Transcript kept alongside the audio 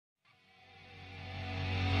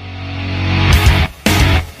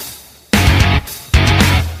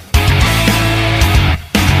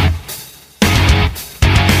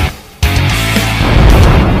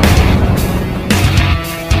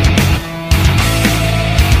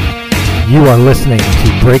You are listening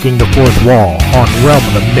to Breaking the Fourth Wall on Realm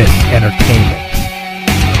of the Mist Entertainment.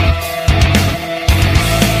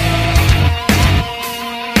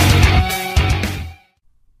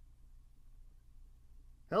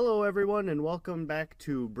 Hello everyone and welcome back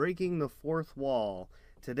to Breaking the Fourth Wall.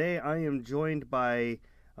 Today I am joined by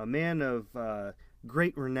a man of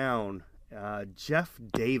great renown, Jeff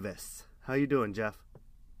Davis. How you doing, Jeff?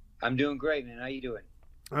 I'm doing great, man. How you doing?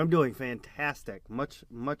 I'm doing fantastic. Much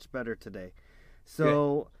better today.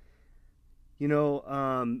 So,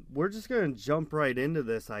 we're just going to jump right into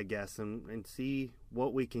this, I guess, and see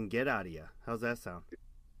what we can get out of you. How's that sound?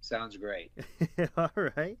 Sounds great. All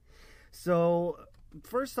right. So,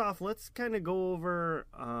 first off, let's kind of go over,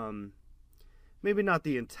 maybe not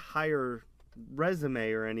the entire resume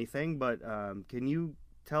or anything, but can you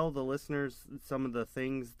tell the listeners some of the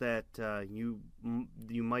things that you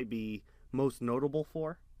might be most notable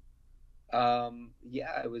for? I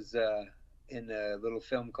was in a little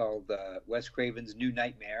film called Wes Craven's New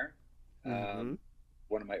Nightmare. One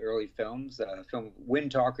of my early films, film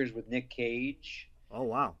Wind Talkers with Nick Cage. Oh,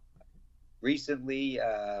 wow. Recently,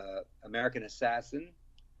 American Assassin.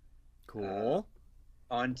 Cool.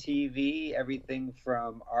 On TV, everything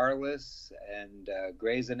from Arliss and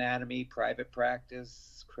Grey's Anatomy, Private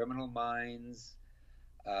Practice, Criminal Minds.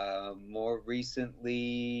 More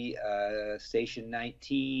recently, Station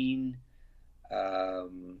 19.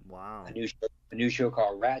 Wow. A new show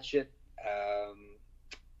called Ratchet.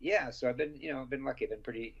 So I've been lucky. I've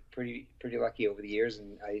been pretty lucky over the years,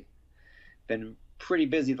 and I've been pretty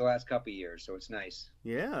busy the last couple of years, so it's nice.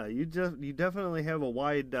 Yeah, you definitely have a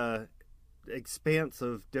wide expanse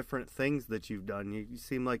of different things that you've done. You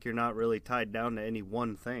seem like you're not really tied down to any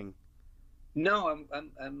one thing. No,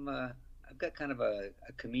 I've got kind of a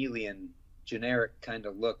chameleon, generic kind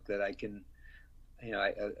of look that I can,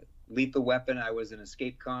 Lethal Weapon, I was an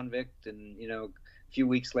escaped convict, and, a few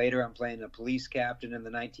weeks later I'm playing a police captain in the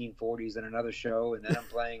 1940s in another show, and then I'm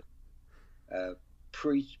playing a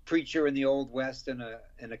preacher in the Old West in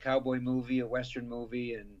a cowboy movie, a Western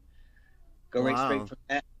movie, and go right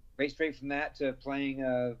straight from that to playing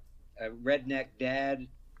a redneck dad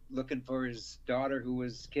looking for his daughter who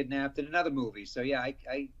was kidnapped in another movie. So yeah,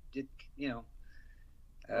 I did,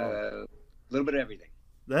 a little bit of everything.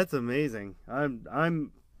 That's amazing.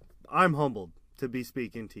 I'm humbled to be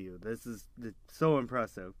speaking to you. This is so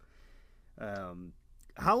impressive.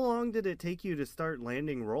 How long did it take you to start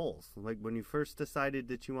landing roles? Like when you first decided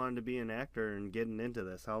that you wanted to be an actor and getting into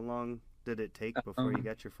this, how long did it take before you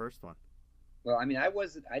got your first one? Well, I mean, I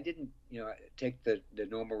didn't, take the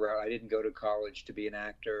normal route. I didn't go to college to be an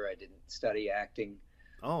actor. I didn't study acting.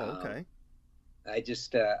 Oh, okay. I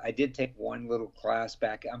did take one little class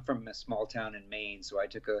back. I'm from a small town in Maine, so I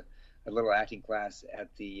took a little acting class at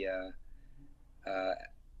the,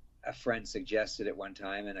 a friend suggested at one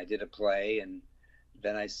time, and I did a play, and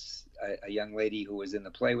then a young lady who was in the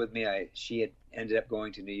play with me, she had ended up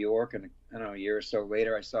going to New York, and I don't know, a year or so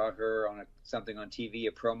later, I saw her on something on TV,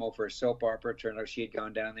 a promo for a soap opera. It turned out she had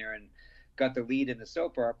gone down there and got the lead in the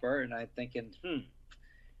soap opera, and I'm thinking,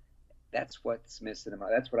 that's what's missing.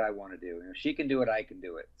 That's what I want to do. She can do it, I can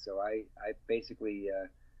do it. So I basically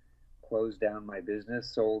closed down my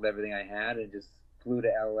business, sold everything I had, and just flew to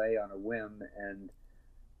LA on a whim, and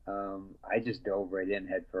I just dove right in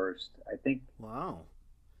head first. I think. Wow.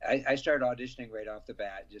 I started auditioning right off the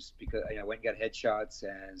bat just because I went and got headshots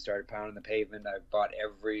and started pounding the pavement. I bought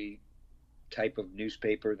every type of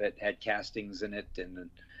newspaper that had castings in it, and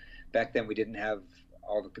back then we didn't have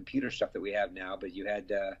all the computer stuff that we have now, but you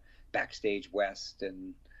had Backstage West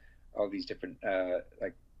and all these different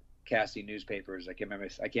like casting newspapers. I can't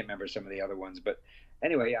remember some of the other ones, but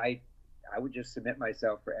anyway, I would just submit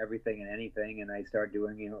myself for everything and anything, and I started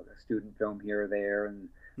doing a student film here or there, and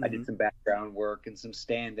I did some background work and some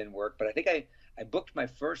stand-in work. But I think I booked my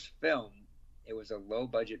first film. It was a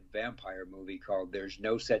low-budget vampire movie called "There's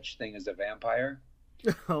No Such Thing as a Vampire."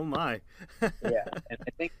 Oh my! Yeah, and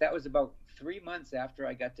I think that was about 3 months after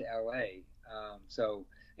I got to LA. So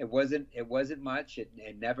it wasn't much. It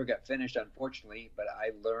never got finished, unfortunately. But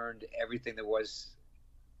I learned everything there was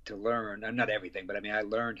to learn. Not everything, but I mean, I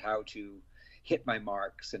learned how to hit my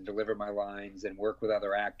marks and deliver my lines and work with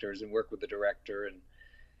other actors and work with the director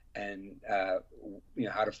and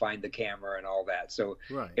how to find the camera and all that. So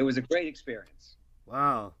It was a great experience.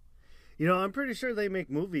 Wow. I'm pretty sure they make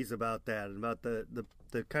movies about that, about the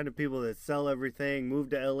kind of people that sell everything, move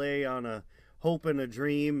to LA on a hope and a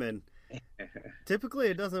dream, and typically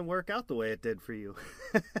it doesn't work out the way it did for you.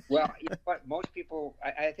 Well, you know what? Most people,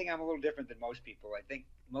 I think I'm a little different than most people. I think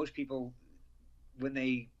most people, when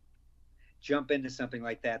they jump into something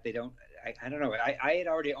like that, they don't. I don't know. I had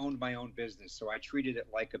already owned my own business, so I treated it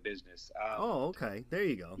like a business. Oh, okay. There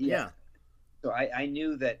you go. Yeah. Yeah. So I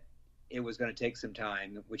knew that it was going to take some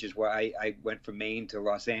time, which is why I went from Maine to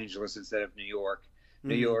Los Angeles instead of New York.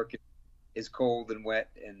 New Mhm. York is cold and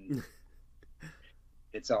wet, and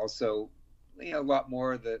it's also, a lot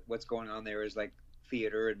more of what's going on there is like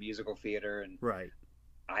theater and musical theater, and Right.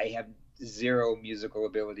 I have zero musical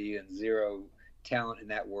ability and zero talent in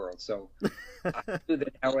that world. So I knew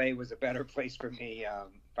that LA was a better place for me.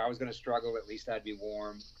 If I was going to struggle, at least I'd be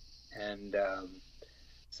warm. And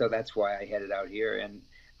so that's why I headed out here. And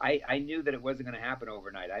I knew that it wasn't going to happen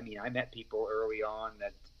overnight. I mean, I met people early on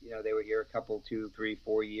that, they were here a couple, 2, 3,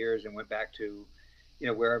 4 years and went back to,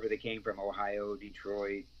 wherever they came from, Ohio,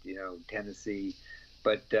 Detroit, Tennessee.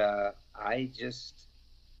 But I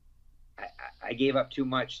gave up too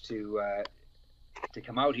much to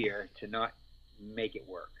come out here to not make it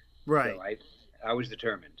work. Right. So I was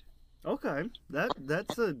determined. Okay.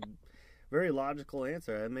 That's a very logical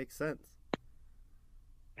answer. That makes sense.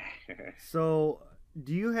 So,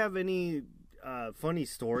 do you have any funny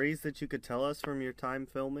stories that you could tell us from your time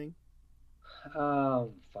filming?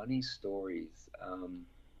 Funny stories. I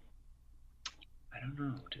don't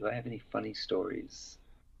know. Do I have any funny stories?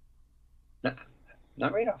 Not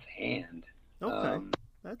right offhand. Okay.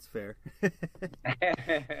 That's fair. I'm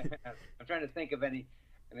trying to think of any.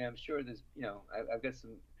 I mean, I'm sure there's. I've got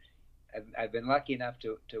some. I've been lucky enough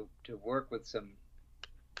to work with some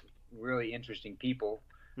really interesting people.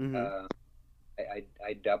 Mm-hmm.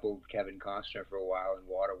 I doubled Kevin Costner for a while in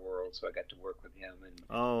Waterworld, so I got to work with him. And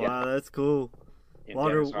Oh, wow, that's cool.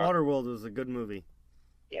 Dennis Waterworld was a good movie.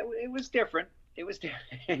 Yeah, it was different. It was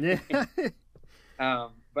different. Yeah.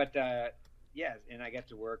 But yes, and I got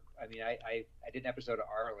to work. I mean, I did an episode of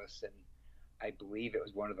Arliss, and I believe it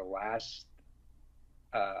was one of the last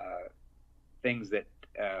things that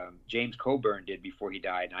James Coburn did before he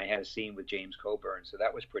died, and I had a scene with James Coburn, so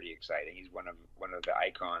that was pretty exciting. He's one of the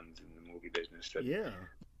icons in the movie business. That Yeah.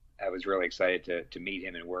 I was really excited to meet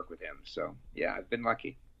him and work with him. So yeah, I've been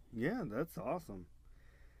lucky. Yeah, that's awesome.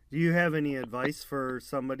 Do you have any advice for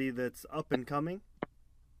somebody that's up and coming?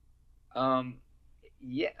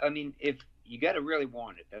 Yeah, I mean, if you got to really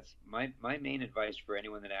want it, that's my main advice for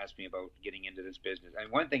anyone that asks me about getting into this business.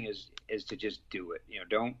 And one thing is to just do it.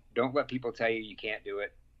 Don't let people tell you can't do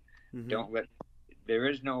it. Mm-hmm. There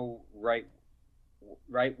is no right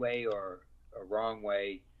way or a wrong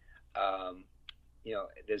way.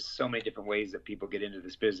 There's so many different ways that people get into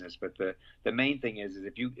this business, but the main thing is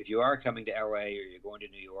if you are coming to LA or you're going to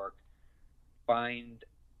New York, find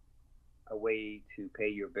a way to pay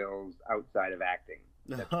your bills outside of acting.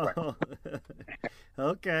 That's Oh.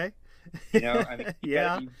 Okay. I mean,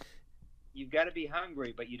 Yeah. you've got to be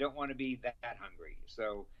hungry, but you don't want to be that hungry.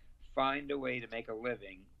 So find a way to make a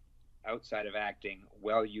living outside of acting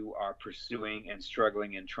while you are pursuing and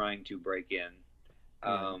struggling and trying to break in.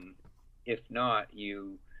 If not,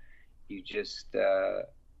 you just you're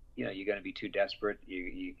going to be too desperate.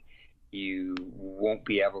 You won't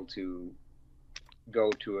be able to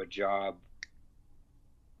go to a job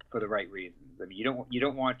for the right reasons. I mean, you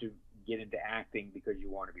don't want to get into acting because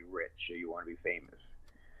you want to be rich or you want to be famous.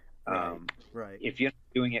 Right. If you're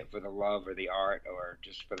doing it for the love or the art or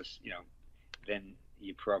just for the, then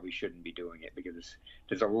you probably shouldn't be doing it, because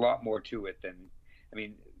there's a lot more to it than, I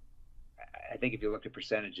mean, I think if you look at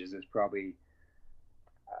percentages, there's probably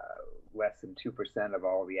less than 2% of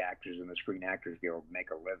all the actors in the Screen Actors Guild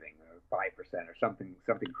make a living, or 5% or something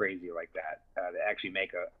crazy like that, that actually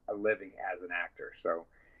make a living as an actor. So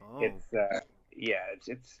it's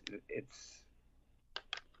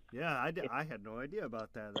Yeah, I had no idea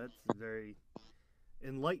about that. That's very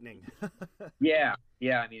enlightening. Yeah.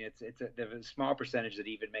 I mean, there's a small percentage that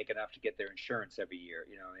even make enough to get their insurance every year.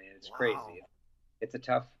 And it's crazy. It's a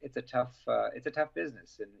tough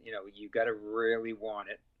business, and you got to really want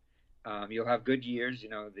it. You'll have good years.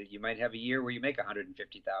 You might have a year where you make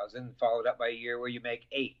 150,000, followed up by a year where you make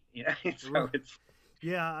 8. So it's.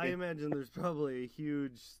 Yeah, I imagine there's probably a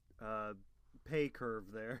huge pay curve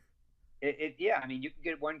there. Yeah, I mean, you can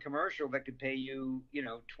get one commercial that could pay you,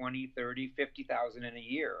 20, 30, 50,000 in a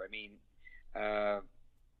year. I mean,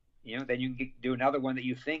 then you can do another one that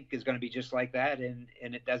you think is going to be just like that, and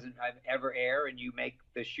it doesn't ever air, and you make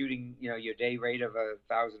the shooting, your day rate of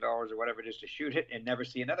 $1,000 or whatever it is to shoot it, and never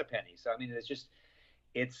see another penny. So I mean,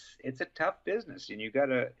 it's a tough business, and you got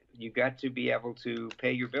to be able to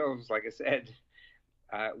pay your bills, like I said,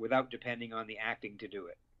 without depending on the acting to do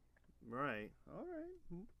it. Right. All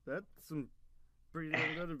right. That's some pretty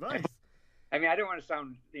damn good advice. I mean, I don't want to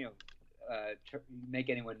sound, make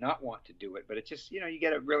anyone not want to do it, but it's just, you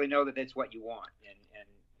got to really know that that's what you want, and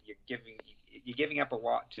you're giving up a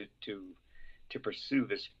lot to pursue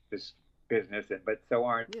this business, but so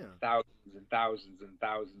aren't Yeah. thousands and thousands and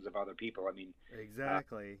thousands of other people. I mean,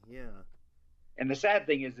 Exactly. Yeah. and the sad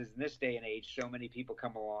thing is in this day and age, so many people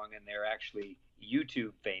come along and they're actually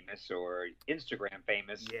YouTube famous or Instagram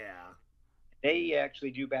famous. Yeah. They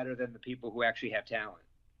actually do better than the people who actually have talent.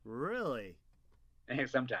 Really?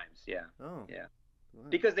 Sometimes, yeah. Oh. Yeah. Wow.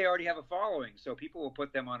 Because they already have a following, so people will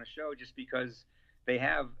put them on a show just because they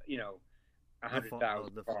have,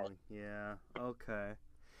 100,000 followers. Yeah. Okay.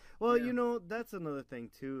 Well, Yeah. that's another thing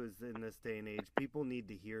too. Is in this day and age, people need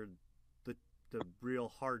to hear the real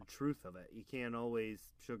hard truth of it. You can't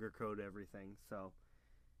always sugarcoat everything. So.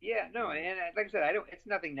 Yeah, no, and like I said, I don't. It's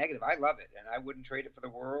nothing negative. I love it, and I wouldn't trade it for the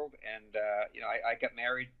world. And I got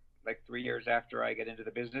married like 3 years after I got into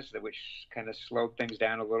the business, which kind of slowed things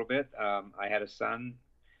down a little bit. I had a son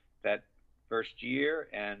that first year,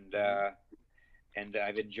 and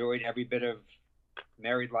I've enjoyed every bit of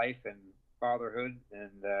married life and fatherhood.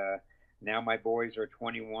 And now my boys are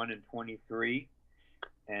 21 and 23,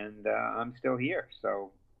 and I'm still here.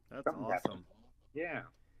 So That's something's awesome. happened. Yeah.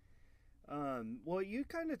 Well, you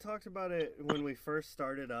kind of talked about it when we first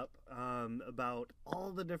started up, about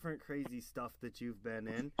all the different crazy stuff that you've been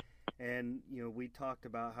in. And, we talked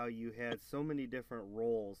about how you had so many different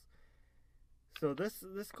roles. So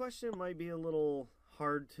this question might be a little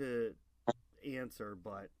hard to answer,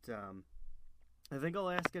 but I think I'll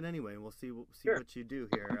ask it anyway. We'll see Sure. what you do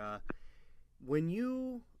here. When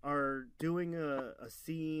you are doing a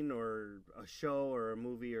scene or a show or a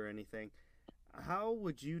movie or anything, how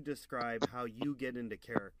would you describe how you get into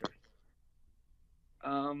character?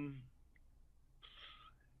 I'm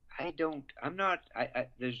not.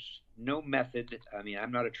 There's no method. I mean,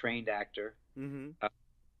 I'm not a trained actor. Mm-hmm.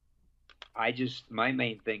 My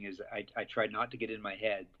main thing is I try not to get in my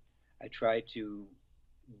head. I try to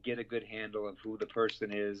get a good handle of who the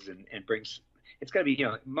person is and brings. It's got to be,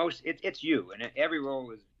 it's you, and every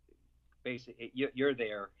role is basically you're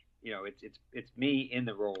there. It's me in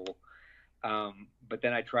the role. But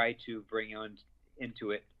then I try to bring on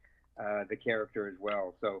into it the character as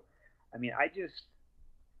well. So, I mean, I just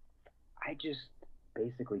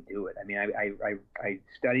basically do it. I mean, I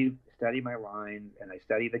study my lines and I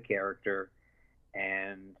study the character,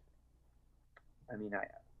 and I mean,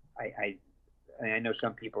 I know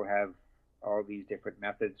some people have all these different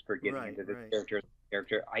methods for getting into this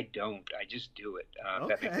character. I don't. I just do it.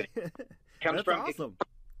 Okay. Comes That's from awesome.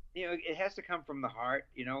 it has to come from the heart.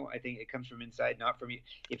 I think it comes from inside, not from you.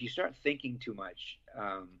 If you start thinking too much,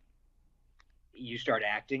 you start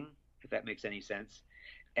acting, if that makes any sense.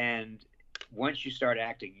 And once you start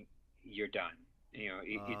acting, you're done.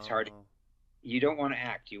 It's hard. You don't want to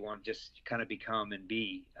act. You want to just kind of become and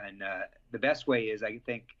be. And the best way is, I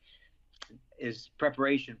think, is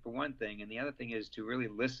preparation for one thing, and the other thing is to really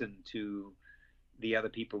listen to the other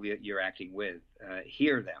people you're acting with.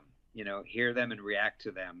 Hear them. Hear them and react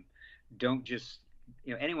to them. Don't just,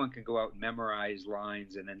 anyone can go out and memorize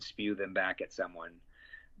lines and then spew them back at someone,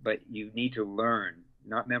 but you need to learn,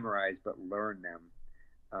 not memorize, but learn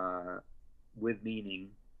them with meaning,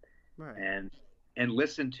 Right. and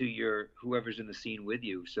listen to whoever's in the scene with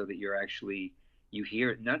you, so that you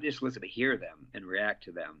hear, not just listen, but hear them and react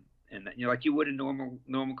to them, and like you would in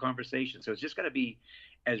normal conversation. So it's just got to be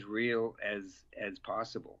as real as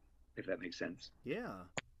possible, if that makes sense. Yeah.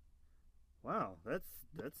 Wow, that's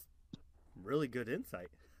really good insight.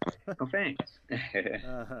 Oh, thanks.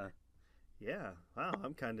 Yeah. Wow,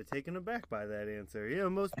 I'm kind of taken aback by that answer.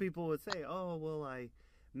 Most people would say, "Oh, well, I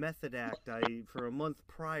method act. I for a month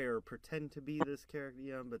prior pretend to be this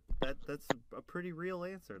character." But that's a pretty real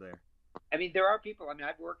answer there. I mean, there are people. I mean,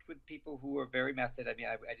 I've worked with people who are very method. I mean,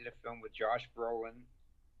 I did a film with Josh Brolin,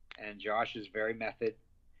 and Josh is very method,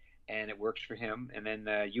 and it works for him. And then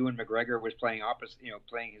Ewan McGregor was playing opposite,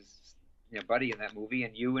 playing his buddy in that movie,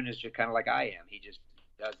 and Ewan is just kind of like I am. He just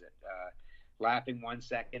does it, laughing 1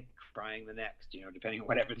 second, crying the next. Depending on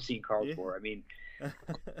whatever the scene calls for. I mean,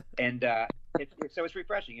 and it's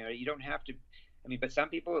refreshing. You don't have to. I mean, but some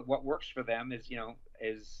people, what works for them is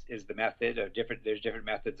the method of different. There's different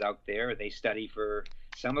methods out there. They study for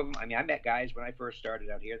some of them. I mean, I met guys when I first started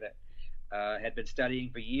out here that had been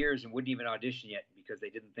studying for years and wouldn't even audition yet because they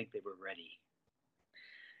didn't think they were ready.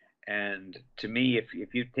 And to me, if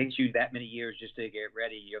it takes you that many years just to get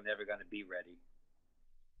ready, you're never going to be ready.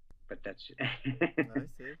 But that's.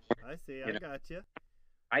 I see. I got you.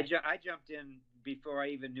 I jumped in before I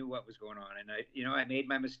even knew what was going on, and I made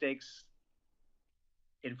my mistakes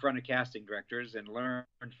in front of casting directors and learn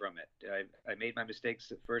from it. I made my mistakes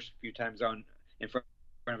the first few times on in front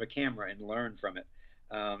of a camera and learn from it.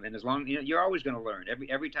 And as long you're always going to learn.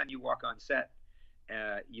 Every time you walk on set,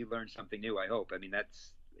 you learn something new. I hope. I mean,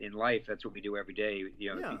 that's in life. That's what we do every day.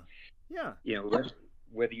 Yeah.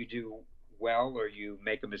 Whether you do well or you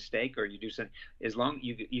make a mistake or you do something, as long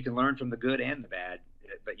you can learn from the good and the bad,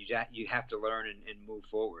 but you have to learn and move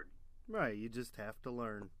forward. Right. You just have to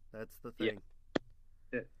learn. That's the thing.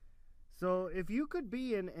 Yeah. So, if you could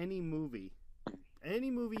be in any movie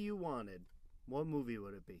you wanted, what movie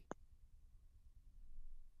would it be?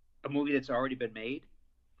 A movie that's already been made,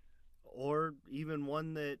 or even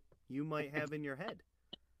one that you might have in your head.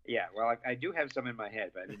 Yeah, well, I do have some in my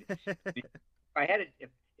head, but I mean, if I had it,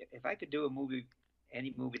 if I could do a movie,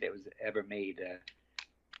 any movie that was ever made,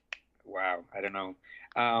 wow, I don't know.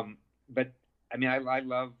 But I mean, I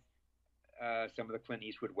love some of the Clint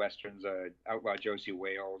Eastwood westerns, Outlaw Josie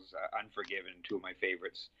Wales, Unforgiven, two of my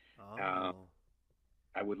favorites. Oh.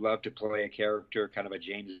 I would love to play a character, kind of a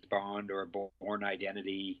James Bond or a Bourne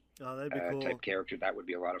Identity that'd be cool. type character. That would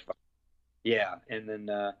be a lot of fun. Yeah, and then,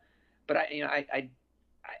 but I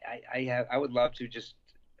would love to just.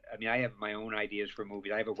 I mean, I have my own ideas for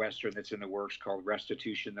movies. I have a western that's in the works called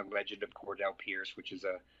Restitution: The Legend of Cordell Pierce, which is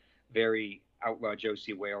a very Outlaw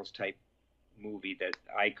Josie Wales type movie that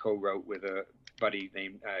I co-wrote with a buddy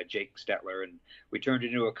named Jake Stetler, and we turned it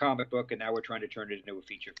into a comic book, and now we're trying to turn it into a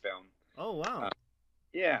feature film. Oh wow!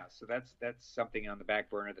 Yeah, so that's something on the back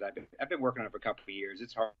burner that I've been working on it for a couple of years.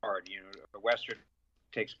 It's hard, a western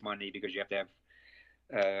takes money because you have to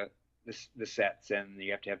have the sets and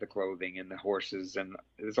you have to have the clothing and the horses, and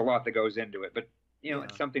there's a lot that goes into it. But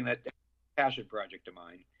it's something that passion project of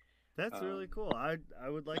mine. That's really cool. I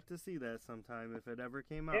would like to see that sometime if it ever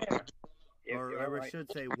came out. Yeah. Or I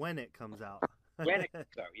should say when it comes out. When it comes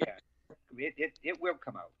out, yeah. It will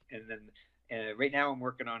come out. And then right now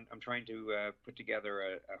I'm trying to put together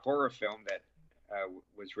a horror film that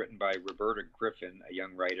was written by Roberta Griffin, a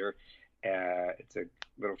young writer. It's a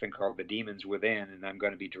little thing called The Demons Within, and I'm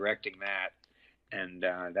going to be directing that. And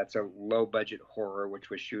that's a low budget horror, which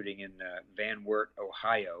was shooting in Van Wert,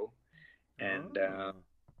 Ohio. And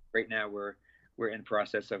right now we're in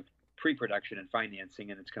process of pre-production and financing,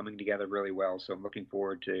 and it's coming together really well. So I'm looking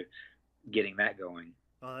forward to getting that going.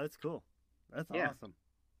 Oh, that's cool. That's awesome.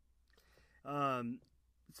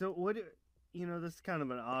 So what this is kind of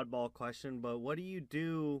an oddball question, but what do you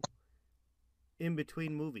do in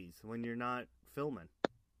between movies when you're not filming?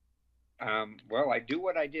 Well, I do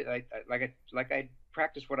what I did. I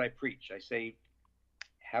practice what I preach. I say,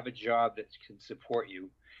 have a job that can support you.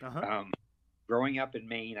 Growing up in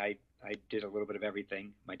Maine, I did a little bit of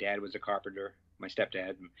everything. My dad was a carpenter. My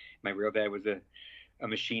stepdad, my real dad was a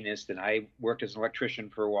machinist, and I worked as an electrician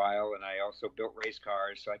for a while, and I also built race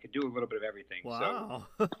cars, so I could do a little bit of everything. Wow.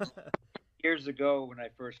 So years ago, when I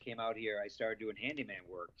first came out here, I started doing handyman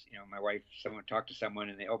work. My wife, someone talked to someone,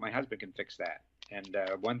 and my husband can fix that. And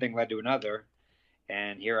one thing led to another,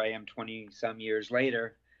 and here I am 20-some years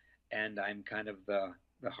later, and I'm kind of the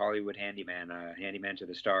Hollywood handyman to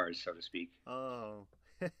the stars, so to speak. Oh.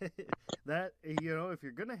 That, if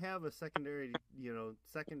you're going to have a secondary,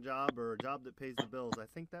 second job or a job that pays the bills, I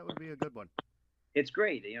think that would be a good one. It's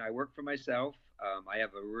great. I work for myself. I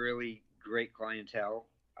have a really great clientele.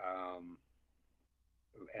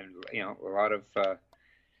 And, a lot of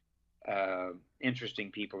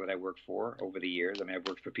interesting people that I work for over the years. I mean, I've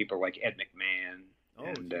worked for people like Ed McMahon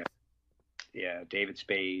and, David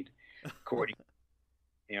Spade, Courtney.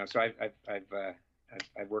 So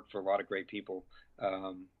I've worked for a lot of great people.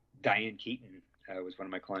 Diane Keaton was one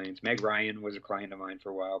of my clients. Meg Ryan was a client of mine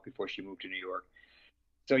for a while before she moved to New York.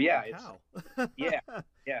 So yeah,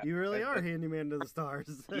 yeah. You really are handyman to the stars.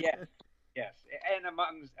 Yes, and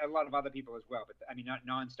among a lot of other people as well. But I mean, not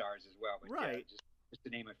non-stars as well. But right. Yeah, just to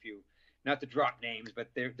name a few, not to drop names,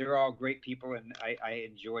 but they're all great people, and I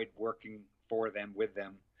enjoyed working for them, with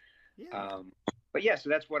them. Yeah. But yeah, so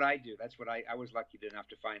that's what I do. That's what I was lucky enough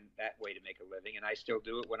to find that way to make a living, and I still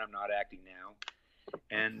do it when I'm not acting now.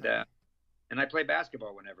 And I play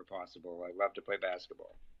basketball whenever possible. I love to play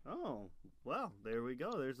basketball. Oh, well, there we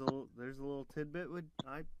go. There's a little tidbit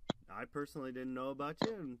I personally didn't know about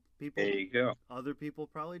you, and There you go. Other people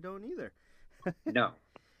probably don't either. No.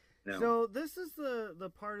 So this is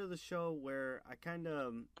the part of the show where I kind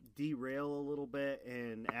of derail a little bit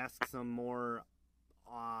and ask some more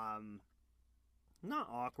not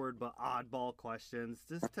awkward, but oddball questions,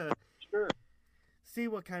 just to see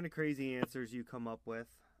what kind of crazy answers you come up with.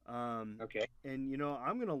 Okay. And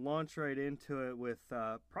I'm gonna launch right into it with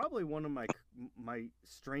probably one of my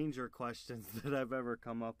stranger questions that I've ever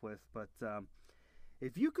come up with. But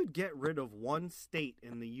If you could get rid of one state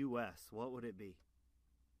in the U.S., what would it be?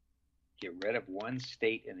 Get rid of one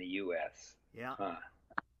state in the U.S. Yeah. Huh.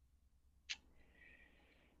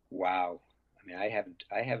 Wow. I mean, I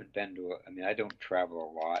haven't been to. I mean, I don't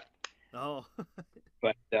travel a lot, Oh,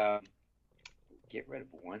 but get rid of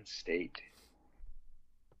one state.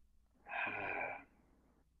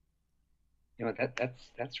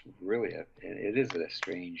 That's really it is a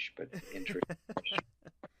strange but interesting.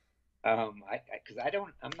 Because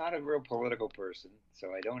I'm not a real political person,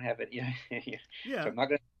 so I don't have it. So yeah. I'm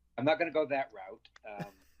not gonna go that route.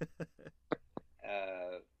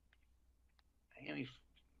 Uh, I mean,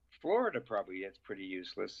 Florida probably is pretty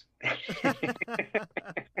useless.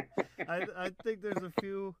 I think there's a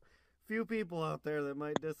few people out there that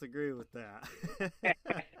might disagree with that.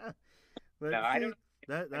 No, But I see, don't.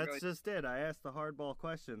 I that's really. just it. I asked the hardball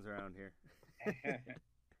questions around here.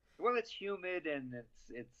 Well, it's humid and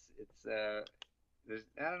it's there's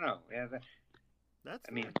I don't know. Yeah, That's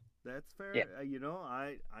I mean, fair. That's yeah. fair.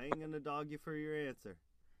 I ain't gonna dog you for your answer.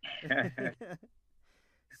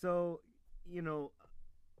 So, you know,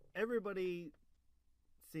 everybody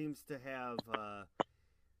seems to have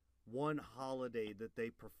one holiday that they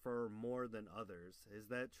prefer more than others. Is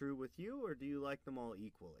that true with you, or do you like them all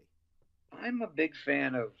equally? I'm a big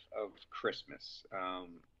fan of Christmas.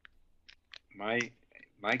 My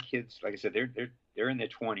my kids, like I said, they're in their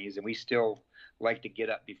 20s, and we still like to get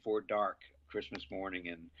up before dark Christmas morning,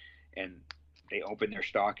 and they open their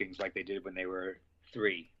stockings like they did when they were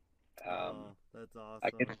 3. Um, Oh, that's I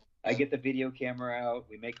awesome. get I get the video camera out.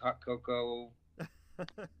 We make hot cocoa,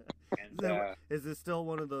 and Is it still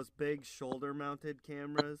one of those big shoulder-mounted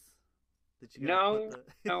cameras that you got to put no,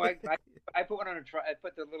 the? no, I put one on a I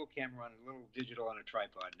put the little camera on a little digital on a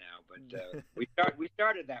tripod now, but we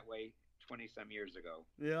started that way 20 some years ago,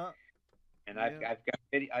 Yeah, and yeah.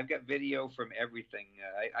 I've got video from everything.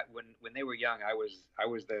 When they were young, I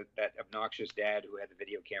was that obnoxious dad who had the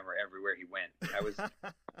video camera everywhere he went.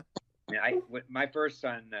 I mean, my first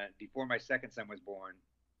son, before my second son was born,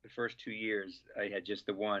 the first 2 years I had just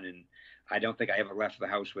the one, and I don't think I ever left the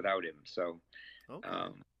house without him. So, Okay.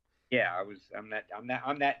 um, yeah, I'm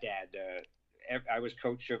that dad. I was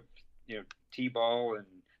coach of t-ball and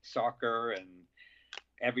soccer and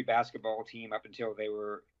every basketball team up until they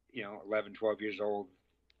were 11, 12 years old.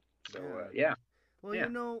 So Yeah. yeah, Well, yeah,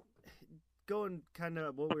 going kind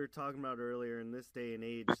of what we were talking about earlier in this day and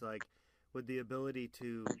age, like with the ability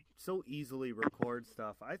to so easily record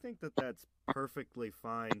stuff, I think that that's perfectly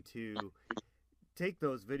fine to take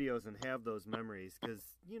those videos and have those memories because,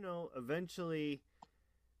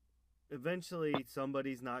 eventually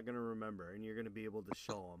somebody's not going to remember and you're going to be able to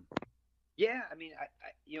show them. yeah. I mean,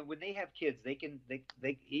 when they have kids, they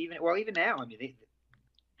even now. I mean,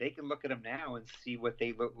 they can look at them now and see what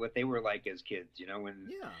they were like as kids. When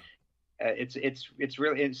Yeah. it's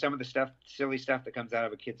really and some of the silly stuff that comes out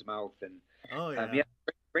of a kid's mouth, and Oh, yeah, yeah.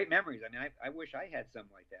 great memories. I mean, I wish I had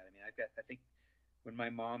something like that. I mean, I think when my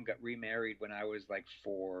mom got remarried when I was like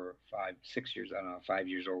 4, 5, 6 years, I don't know, 5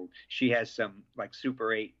 years old, she has some like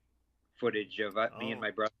Super 8 footage of me and Oh,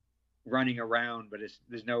 my brother running around, but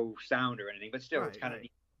there's no sound or anything. But still, it's right, kind of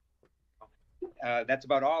right. neat. That's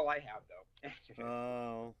about all I have, though.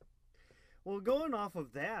 Oh. Well, going off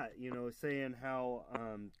of that, saying how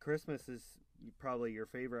Christmas is probably your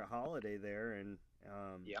favorite holiday there and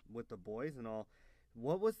Yeah. with the boys and all,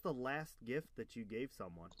 what was the last gift that you gave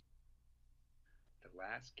someone? The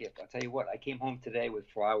last gift. I'll tell you what. I came home today with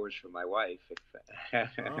flowers for my wife.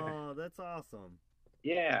 Oh, that's awesome.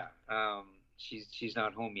 Yeah. She's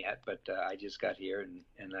not home yet, but I just got here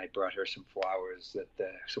and I brought her some flowers that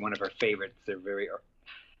so one of her favorites. They're very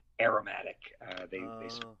aromatic. They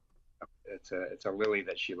Oh, it's a lily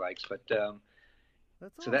that she likes, but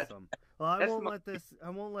that's so that's awesome. Well, that's the I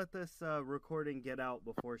won't let this recording get out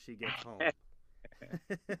before she gets home.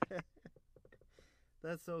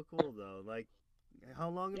 That's so cool though. Like, how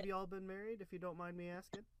long yeah. have you all been married, if you don't mind me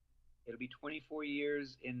asking? It'll be 24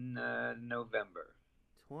 years in November.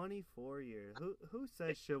 24 years. Who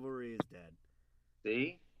says chivalry is dead?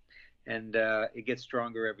 See, and it gets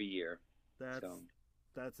stronger every year. That's So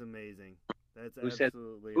that's amazing. That's who says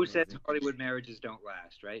absolutely who says amazing. Hollywood marriages don't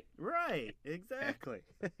last, right? Right, exactly.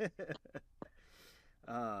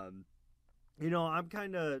 um, I'm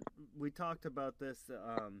kind of we talked about this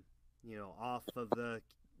off of the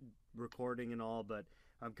recording and all, but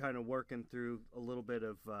I'm kind of working through a little bit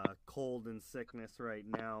of cold and sickness right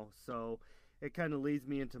now. So it kind of leads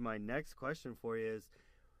me into my next question for you is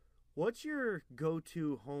what's your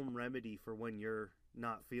go-to home remedy for when you're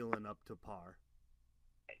not feeling up to par?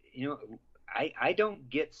 I don't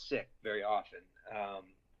get sick very often,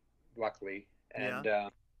 luckily. Yeah.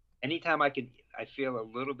 And anytime I feel a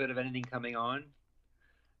little bit of anything coming on,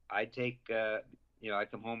 I take, I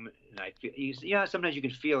come home and I feel, sometimes you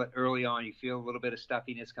can feel it early on. You feel a little bit of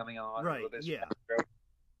stuffiness coming on, a little Right. bit of Yeah. throat.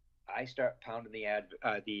 I start pounding the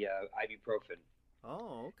ibuprofen,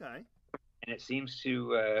 Oh, okay. and it seems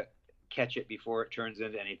to catch it before it turns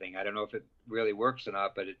into anything. I don't know if it really works or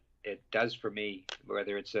not, but it does for me,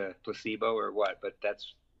 whether it's a placebo or what. But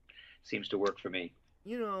that's seems to work for me.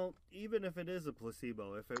 Even if it is a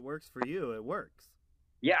placebo, if it works for you, it works.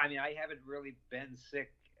 Yeah, I mean, I haven't really been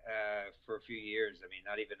sick for a few years. I mean,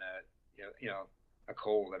 not even a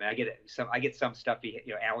cold. I mean, I get some stuffy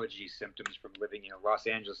allergy symptoms from living. Los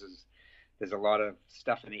Angeles is there's a lot of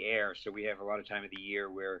stuff in the air, so we have a lot of time of the year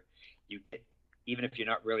where you get, even if you're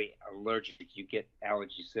not really allergic, you get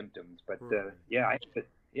allergy symptoms. But Right.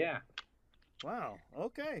 yeah. Wow.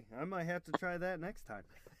 Okay. I might have to try that next time.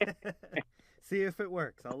 See if it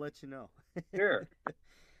works. I'll let you know. Sure.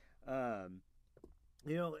 um,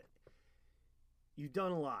 you know, you've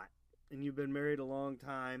done a lot, and you've been married a long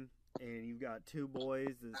time, and you've got two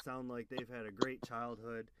boys that sound like they've had a great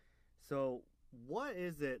childhood. So, what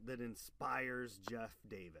is it that inspires Jeff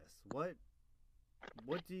Davis? What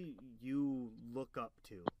do you look up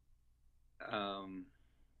to?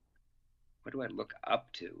 What do I look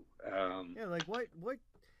up to? Yeah, like what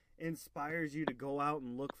inspires you to go out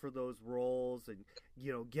and look for those roles and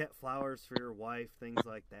get flowers for your wife, things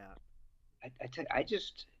like that.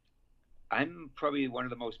 I'm probably one of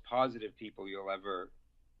the most positive people you'll ever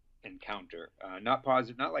encounter. Not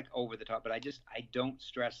positive, not like over the top, but I don't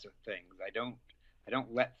stress things. I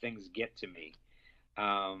don't let things get to me.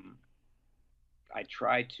 I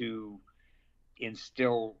try to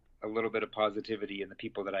instill a little bit of positivity in the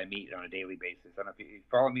people that I meet on a daily basis. I don't know if you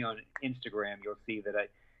follow me on Instagram, you'll see that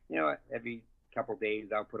every couple of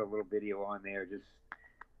days I'll put a little video on there, just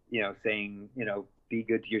saying be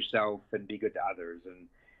good to yourself and be good to others, and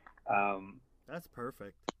that's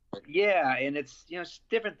perfect. Yeah, and it's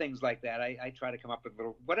different things like that. I try to come up with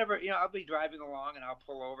little whatever. I'll be driving along and I'll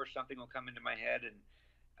pull over, something will come into my head, and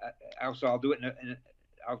also I'll do it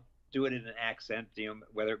I'll do it in an accent,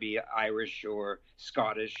 whether it be Irish or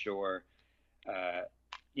Scottish or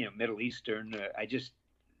Middle Eastern. I just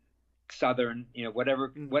Southern,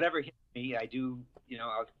 whatever hits me, I do.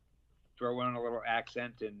 I'll throw on a little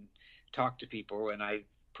accent and talk to people, and I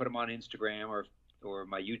put them on Instagram or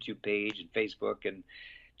my YouTube page and Facebook, and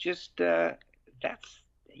just that's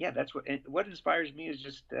what inspires me is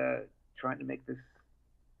just trying to make this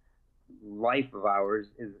life of ours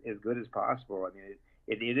as good as possible. I mean,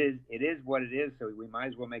 it is what it is, so we might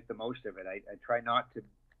as well make the most of it. I try not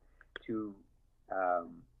to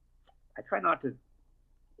I try not to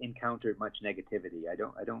encounter much negativity. I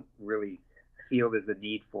don't really feel there's a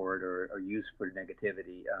need for it or use for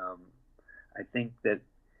negativity. I think that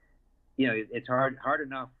it's hard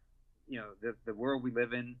enough. The world we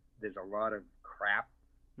live in, there's a lot of crap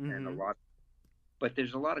and but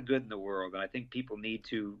there's a lot of good in the world, and I think people need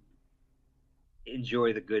to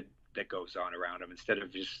enjoy the good that goes on around them instead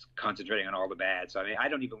of just concentrating on all the bad. So I mean, I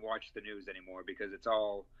don't even watch the news anymore because it's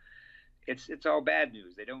all bad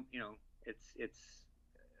news. They don't, it's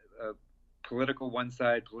political one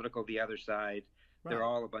side, political the other side. Right. They're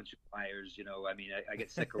all a bunch of liars. I mean, I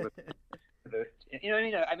get sick of it.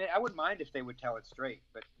 I mean, I wouldn't mind if they would tell it straight,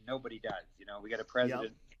 but nobody does. We got a president.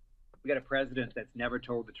 Yep. We got a president that's never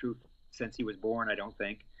told the truth since he was born. I don't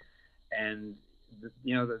think, and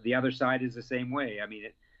the other side is the same way. I mean,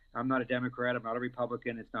 I'm not a Democrat. I'm not a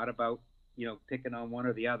Republican. It's not about picking on one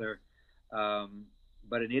or the other.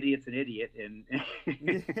 But an idiot's an idiot, and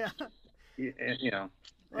yeah.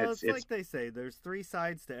 Well, it's like they say, there's three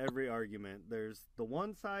sides to every argument. There's the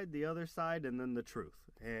one side, the other side, and then the truth.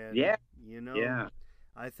 And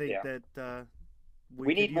I think that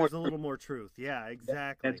we need use a little more truth. Yeah,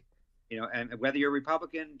 exactly. And whether you're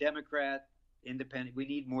Republican, Democrat, Independent, we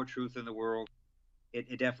need more truth in the world.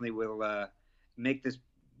 It definitely will make this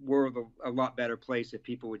world a lot better place if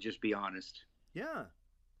people would just be honest. Yeah.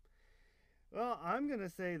 Well, I'm going to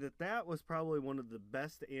say that was probably one of the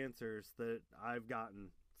best answers that I've gotten.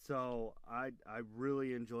 So I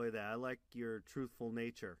really enjoy that. I like your truthful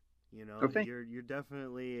nature. Okay. You're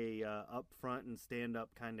definitely a upfront and stand up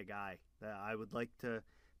kind of guy that I would like to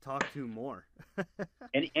talk to more.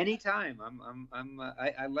 Anytime.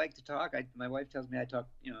 I like to talk. My wife tells me I talk.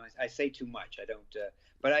 I say too much. I don't.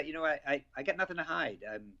 But I got nothing to hide.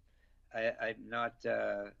 I'm not.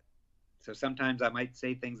 So sometimes I might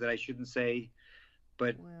say things that I shouldn't say.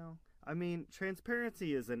 But well, I mean,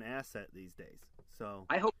 transparency is an asset these days. So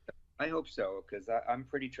I hope so because I'm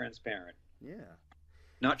pretty transparent. Yeah.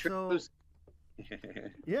 Not true.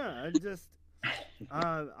 Yeah,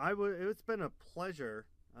 It's been a pleasure.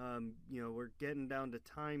 We're getting down to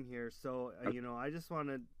time here, so I just want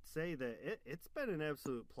to say that it's been an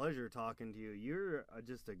absolute pleasure talking to you. You're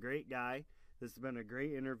just a great guy. This has been a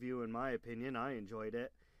great interview, in my opinion. I enjoyed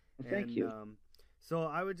it, Thank and you. so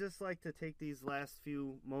I would just like to take these last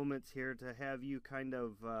few moments here to have you kind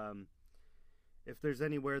of, if there's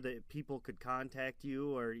anywhere that people could contact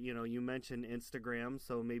you, or you mentioned Instagram,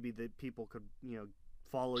 so maybe that people could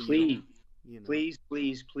follow you. Please,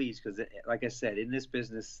 please, because like I said, in this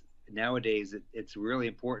business nowadays, it's really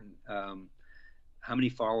important how many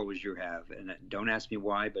followers you have, and don't ask me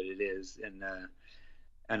why, but it is, and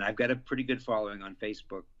I've got a pretty good following on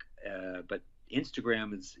Facebook, but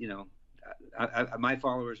Instagram is, my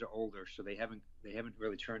followers are older, so they haven't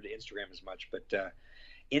really turned to Instagram as much, but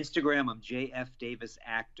Instagram, I'm JF Davis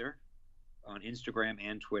Actor on Instagram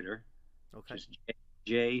and Twitter. Okay. Just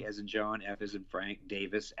J as in John, F as in Frank,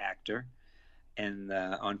 Davis Actor, and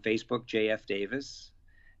on Facebook, JF Davis.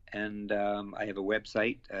 And I have a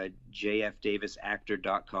website,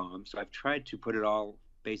 jfdavisactor.com. So I've tried to put it all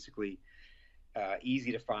basically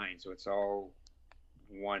easy to find, so it's all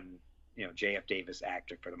one, JF Davis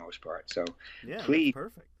Actor for the most part. So Yeah, that's please,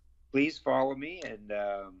 perfect. please follow me, and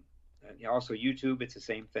also YouTube. It's the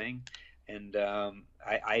same thing. And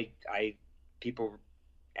I people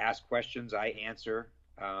ask questions, I answer.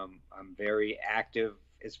 I'm very active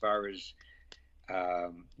as far as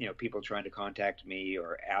people trying to contact me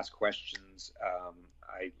or ask questions.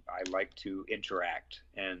 I like to interact,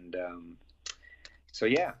 and so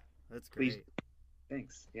yeah. That's Please, great.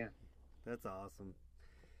 thanks. Yeah, That's awesome.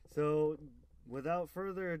 So, without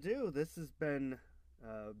further ado, this has been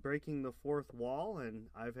Breaking the Fourth Wall, and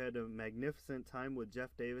I've had a magnificent time with Jeff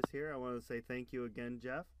Davis here. I want to say thank you again,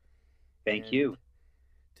 Jeff. thank And you.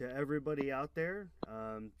 to everybody out there,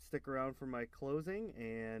 stick around for my closing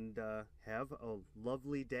and have a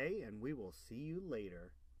lovely day, and we will see you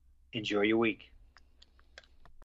later. Enjoy your week.